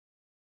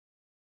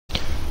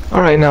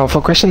Alright, now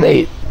for question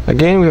 8.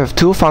 Again, we have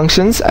two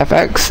functions,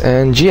 fx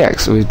and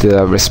gx, with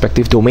the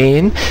respective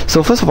domain.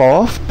 So first of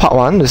all, part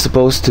 1 is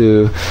supposed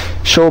to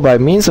show by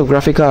means of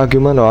graphical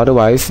argument or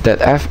otherwise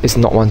that f is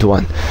not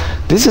one-to-one.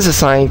 This is a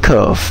sine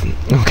curve,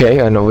 okay,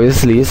 and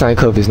obviously sine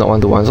curve is not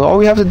one-to-one. So all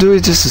we have to do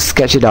is just to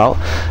sketch it out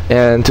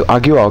and to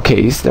argue our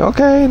case.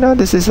 Okay, now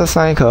this is a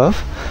sine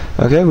curve.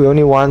 Okay, we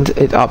only want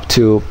it up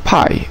to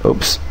pi.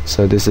 Oops.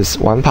 So this is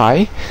 1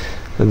 pi.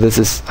 This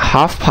is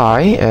half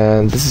pi,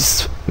 and this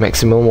is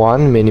maximum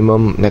 1,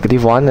 minimum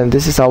 -1, and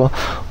this is our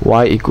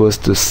y equals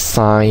to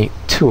sine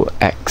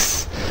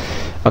 2x.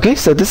 Okay,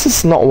 so this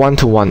is not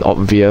one-to-one,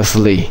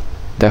 obviously.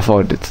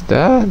 Therefore,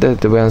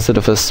 we answer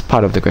the first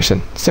part of the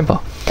question.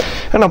 Simple.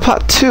 And now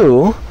part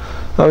 2,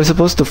 we're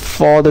supposed to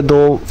for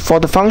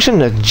the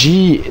function of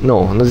g.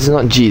 No, this is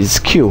not g. It's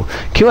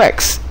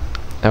qx.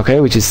 Okay,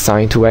 which is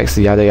sine 2x,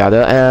 yada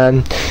yada,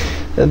 and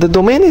the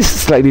domain is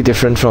slightly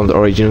different from the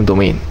original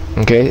domain.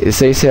 Okay, it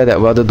says here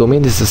that, well, the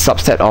domain is a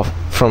subset of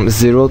from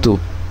 0 to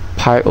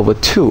pi over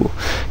 2.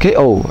 Okay,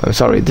 oh, I'm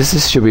sorry,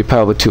 should be pi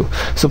over 2.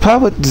 So pi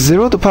over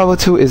 0 to pi over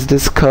 2 is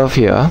this curve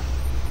here.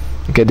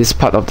 Okay, this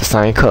part of the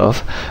sine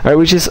curve, right,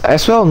 which is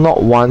as well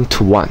not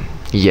one-to-one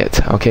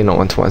yet. Okay, not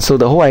one-to-one. So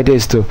the whole idea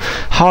is to,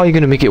 how are you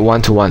going to make it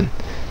one-to-one?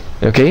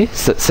 Okay,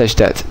 such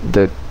that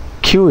the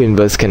q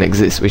inverse can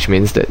exist, which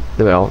means that,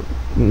 well,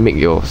 make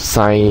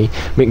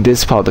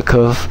this part of the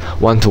curve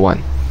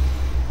one-to-one.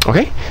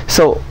 Okay,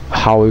 so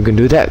how are we going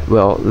to do that?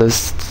 Well,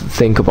 let's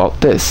think about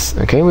this.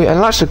 Okay, we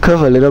enlarge the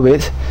curve a little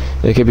bit,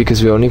 okay,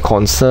 because we're only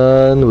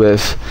concerned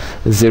with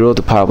 0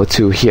 to pi over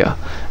 2 here.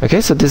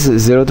 Okay, so this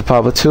is 0 to pi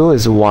over 2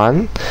 is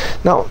 1.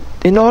 Now,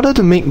 in order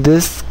to make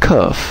this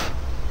curve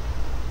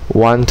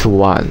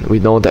one-to-one, we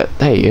know that,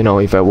 hey, you know,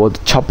 if I were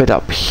to chop it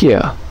up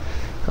here,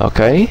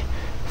 okay,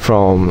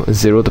 from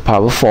 0 to pi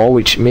over 4,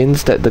 which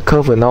means that the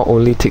curve will now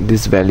only take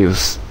these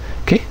values,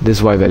 okay,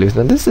 these y values.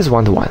 Now this is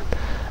one-to-one.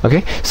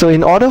 Okay, so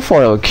in order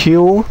for our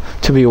q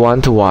to be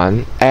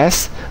one-to-one,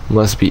 s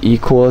must be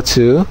equal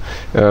to,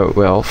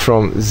 well,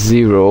 from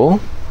 0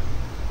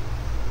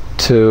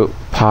 to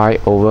pi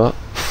over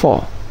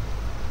 4.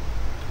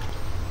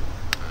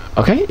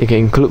 Okay, you can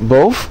include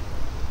both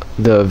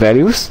the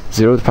values,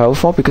 0 to pi over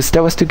 4, because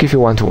that will still give you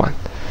one-to-one.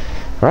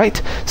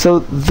 Right,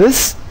 so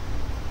this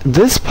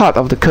part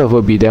of the curve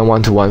will be then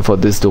one-to-one for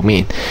this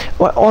domain.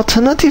 Well,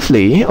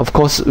 alternatively, of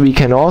course, we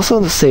can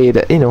also say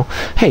that, you know,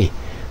 hey,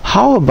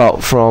 how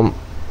about from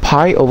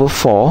pi over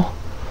 4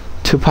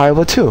 to pi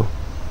over 2?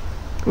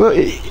 Well,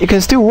 it can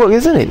still work,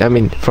 isn't it? I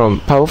mean, from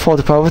pi over 4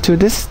 to pi over 2,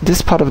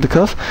 this part of the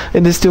curve,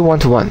 it is still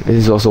one-to-one. It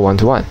is also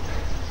one-to-one.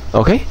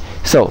 Okay,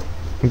 so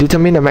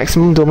determine the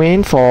maximum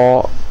domain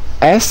for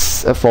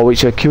S for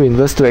which a q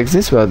inverse to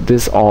exist. Well,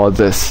 this or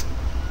this.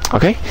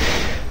 Okay,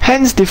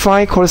 hence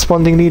define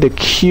correspondingly the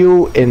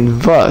q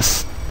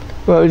inverse.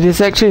 Well, it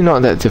is actually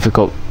not that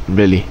difficult,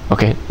 really.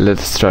 Okay,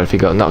 let's try to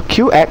figure out. Now,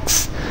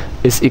 qx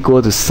is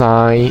equal to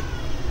sine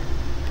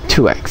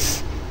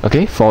 2x.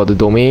 Okay, for the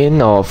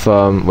domain of,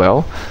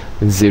 well,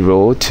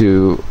 0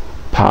 to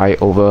pi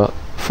over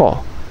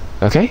 4.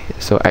 Okay,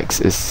 so x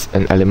is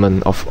an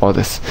element of all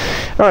this.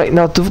 Alright,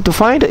 now to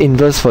find the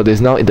inverse for this,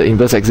 now the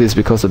inverse exists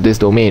because of this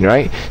domain,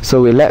 right?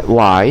 So we let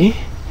y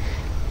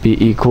be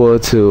equal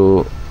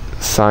to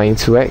sine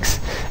 2x,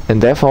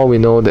 and therefore we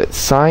know that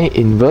sine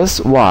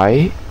inverse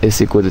y is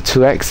equal to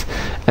 2x,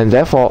 and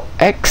therefore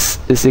x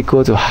is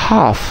equal to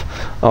half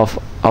of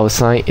our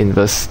sine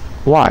inverse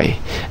y,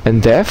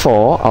 and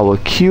therefore our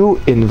q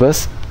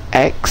inverse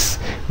x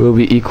will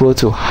be equal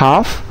to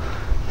half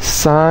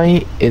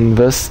sine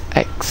inverse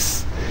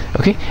x.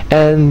 Okay,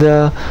 and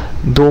the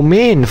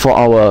domain for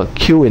our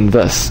q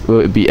inverse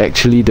will be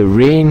actually the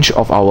range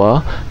of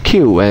our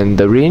q, and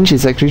the range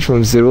is actually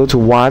from 0 to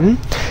 1,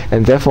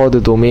 and therefore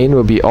the domain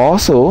will be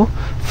also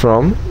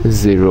from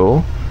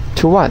 0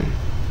 to 1.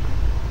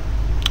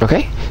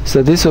 Okay,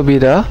 so this will be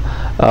the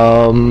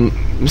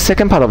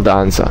second part of the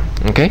answer.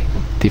 Okay,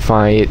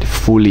 define it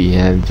fully,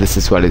 and this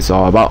is what it's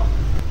all about.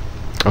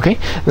 Okay,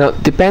 now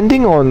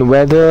depending on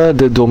whether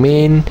the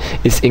domain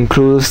is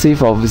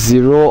inclusive of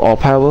 0 or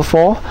pi over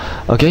 4,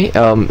 okay,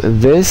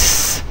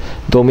 this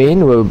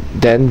domain will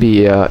then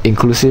be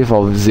inclusive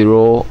of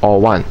 0 or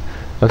 1.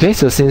 Okay,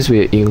 so since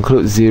we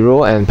include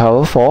 0 and pi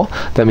over 4,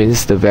 that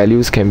means the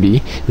values can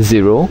be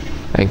 0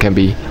 and can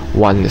be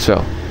 1 as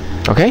well.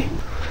 Okay,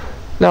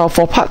 now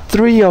for part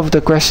 3 of the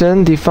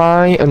question,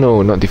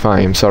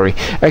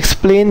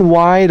 explain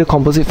why the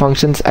composite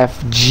functions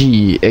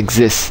fg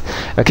exists.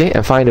 Okay,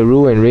 and find the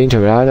rule and range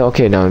of it.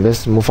 Okay, now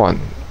let's move on.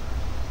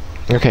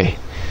 Okay,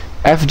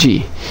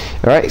 fg.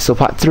 Alright, so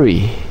part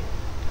 3.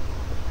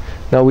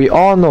 Now we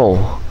all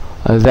know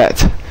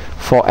that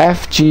for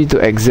fg to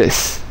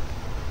exist,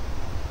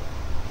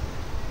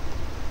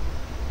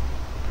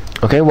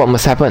 okay, what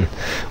must happen?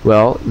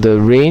 Well, the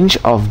range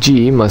of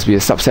g must be a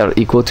subset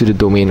equal to the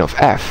domain of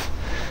f.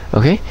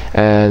 Okay,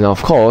 and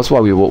of course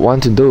what we would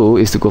want to do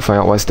is to go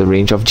find out what's the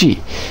range of g.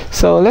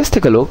 So let's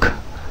take a look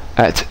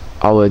at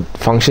our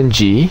function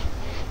g.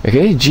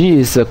 Okay, g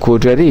is a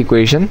quadratic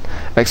equation,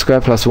 x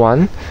squared plus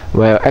 1,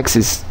 where x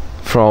is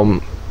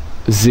from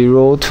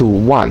 0 to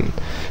 1.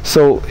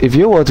 So if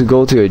you were to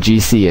go to your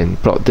GC and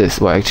plot this,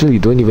 well, actually you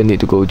don't even need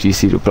to go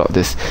GC to plot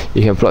this.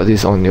 You can plot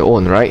this on your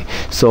own, right?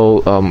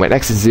 So when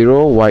x is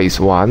 0, y is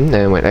 1,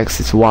 and when x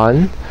is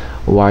 1,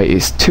 y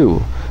is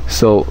 2.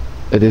 So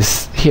it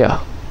is here,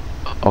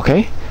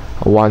 okay?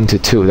 1 to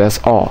 2, that's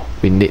all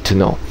we need to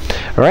know.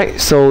 Alright,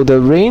 so the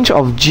range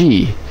of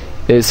G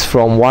is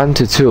from 1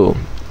 to 2,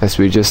 as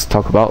we just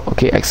talked about,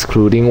 okay,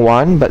 excluding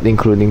 1 but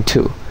including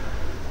 2.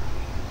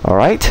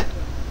 Alright,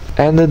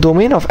 and the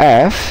domain of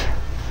F,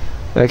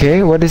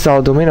 okay, what is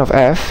our domain of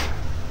F?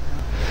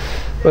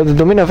 Well, the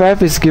domain of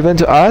F is given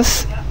to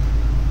us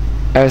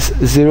as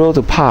 0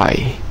 to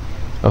pi.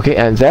 Okay,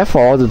 and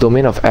therefore the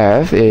domain of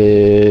F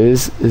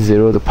is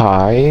 0 to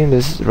pi.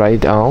 Let's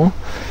write down,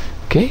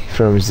 okay,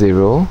 from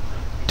 0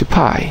 to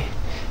pi.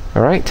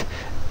 Alright,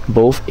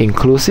 both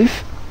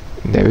inclusive.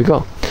 There we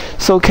go.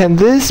 So can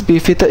this be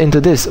fitted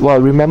into this?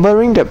 Well,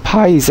 remembering that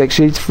pi is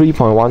actually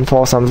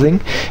 3.14 something,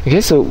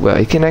 okay, so well,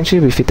 it can actually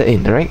be fitted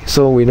in, right?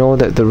 So we know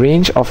that the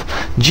range of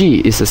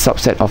G is a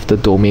subset of the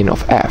domain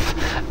of F,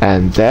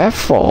 and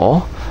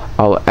therefore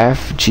our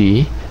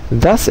FG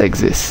does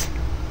exist.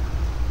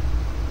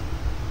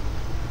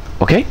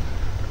 Okay,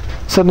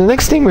 so the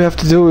next thing we have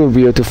to do will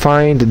be to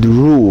find the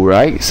rule,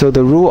 right? So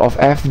the rule of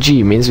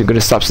FG means we're going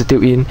to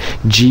substitute in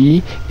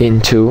G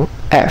into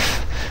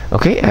F.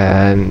 Okay,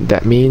 and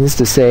that means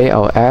to say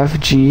our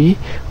FG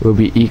will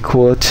be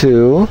equal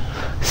to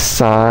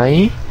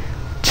sine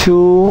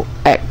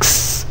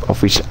 2x,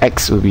 of which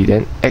x will be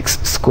then x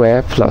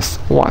squared plus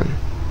 1.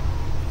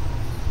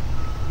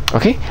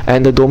 Okay,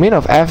 and the domain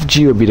of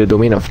FG will be the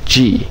domain of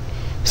G.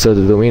 So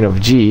the domain of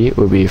G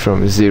will be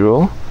from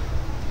 0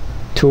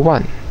 to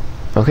 1.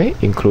 Okay,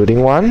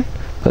 including 1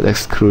 but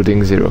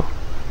excluding 0.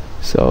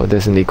 So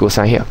there's an equal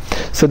sign here.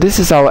 So this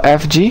is our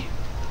FG.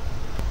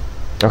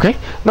 Okay,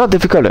 not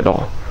difficult at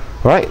all.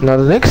 Right, now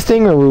the next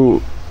thing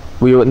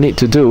we would need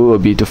to do will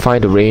be to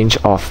find the range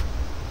of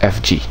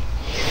FG.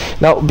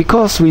 Now,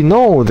 because we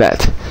know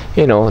that,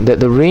 that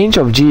the range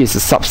of G is a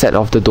subset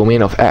of the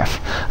domain of F,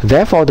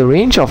 therefore the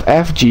range of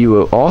FG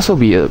will also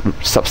be a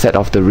subset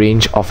of the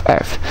range of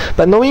F.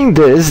 But knowing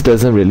this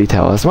doesn't really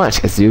tell us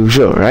much, as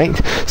usual, right?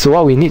 So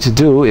what we need to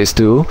do is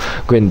to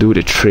go and do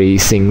the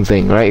tracing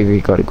thing, right? We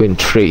got to go and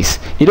trace.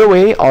 Either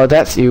way, or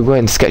that you go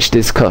and sketch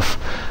this curve.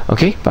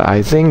 Okay, but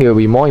I think it will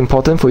be more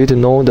important for you to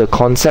know the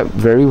concept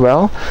very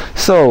well.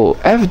 So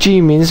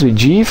FG means with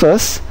G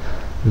first,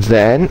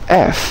 then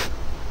F.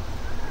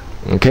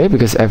 Okay,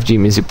 because FG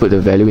means you put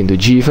the value into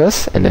G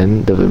first, and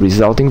then the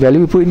resulting value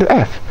we put into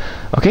F.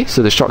 Okay,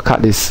 so the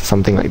shortcut is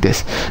something like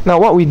this. Now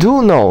what we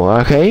do know,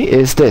 okay,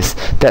 is this,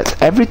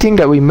 that everything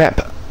that we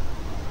map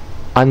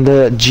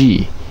under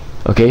G,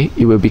 okay,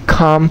 it will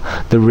become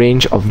the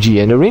range of G,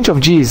 and the range of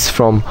G is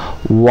from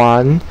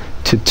 1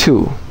 to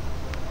 2.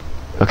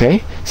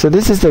 Okay, so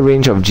this is the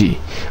range of G,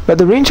 but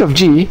the range of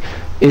G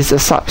is a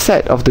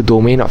subset of the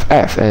domain of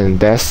F, and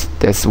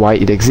that's why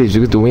it exists,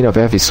 because the domain of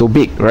F is so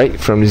big, right,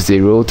 from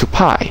 0 to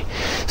pi.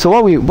 So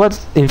what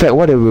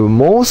we're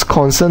most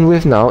concerned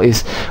with now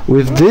is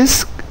with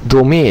this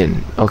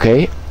domain,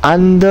 okay,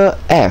 under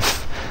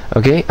F,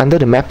 okay, under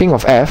the mapping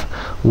of F,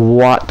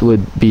 what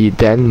would be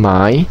then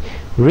my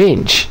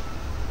range?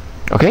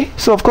 Okay,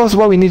 so of course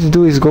what we need to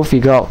do is go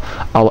figure out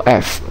our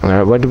F.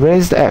 Alright, where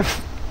is the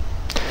F?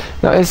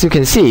 Now as you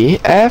can see,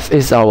 F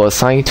is our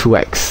sine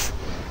 2x.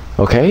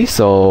 Okay,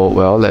 so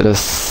well, let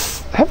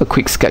us have a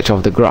quick sketch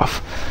of the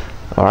graph.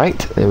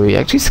 Alright, and we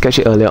actually sketched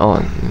it earlier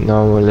on.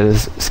 Now let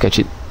us sketch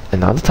it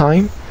another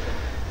time.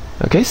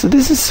 Okay, so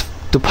this is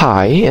to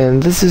pi,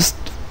 and this is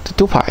to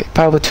 2 pi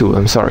over 2,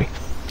 I'm sorry.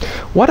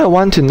 What I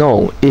want to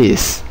know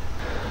is,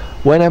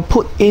 when I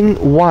put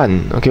in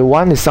 1, okay,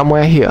 1 is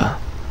somewhere here.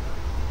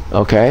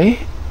 Okay,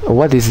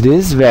 what is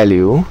this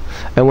value?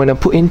 And when I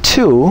put in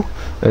 2,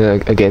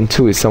 again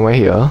 2 is somewhere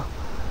here.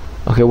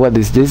 Okay, what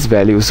is this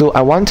value? So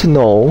I want to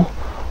know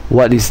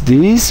what is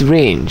this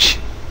range.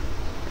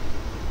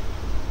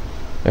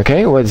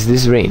 Okay, what is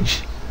this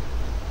range?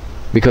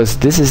 Because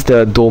this is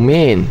the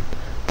domain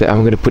that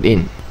I'm going to put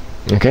in.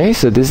 Okay,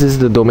 so this is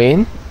the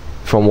domain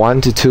from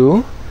 1 to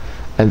 2,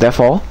 and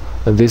therefore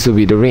this will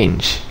be the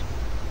range.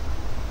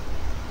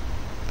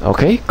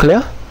 Okay,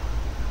 clear?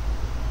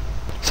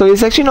 So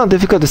it's actually not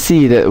difficult to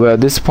see that, well,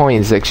 this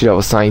point is actually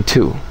our sine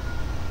 2.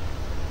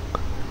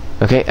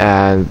 Okay,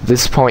 and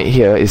this point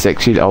here is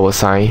actually our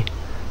sine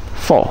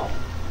 4.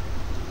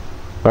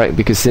 Right,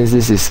 because since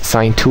this is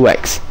sine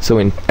 2x, so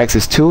when x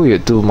is 2, you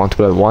do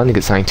multiply by 1, you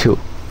get sine 2.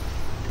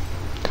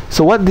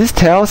 So what this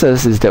tells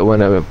us is that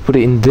when I put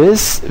it in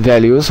this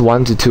values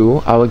 1 to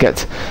 2, I will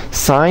get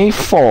sine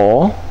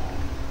 4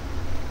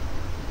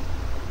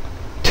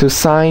 to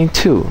sine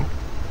 2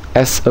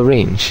 as a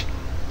range.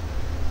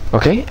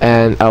 Okay,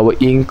 and I will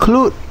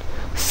include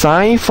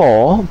sine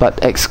 4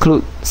 but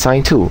exclude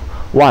sine 2.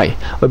 Why?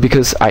 Well,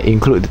 because I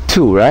include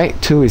 2, right?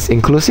 2 is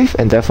inclusive,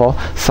 and therefore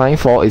sine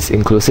 4 is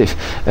inclusive,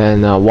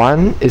 and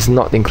 1 is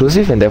not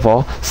inclusive, and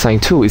therefore sine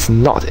 2 is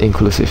not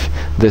inclusive,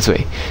 this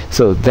way.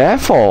 So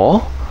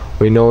therefore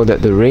we know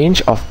that the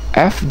range of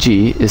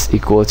FG is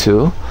equal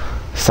to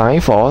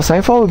sine 4.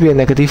 Sine 4 will be a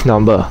negative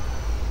number.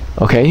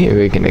 Okay,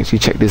 we can actually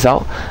check this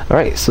out.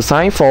 Alright, so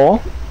sine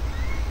 4,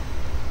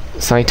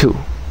 sine 2.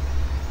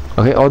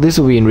 Okay, all this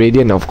will be in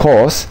radian, of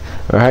course.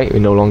 Alright, we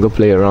no longer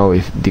play around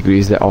with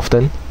degrees that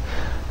often.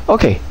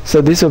 Okay,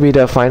 so this will be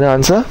the final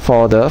answer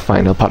for the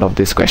final part of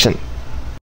this question.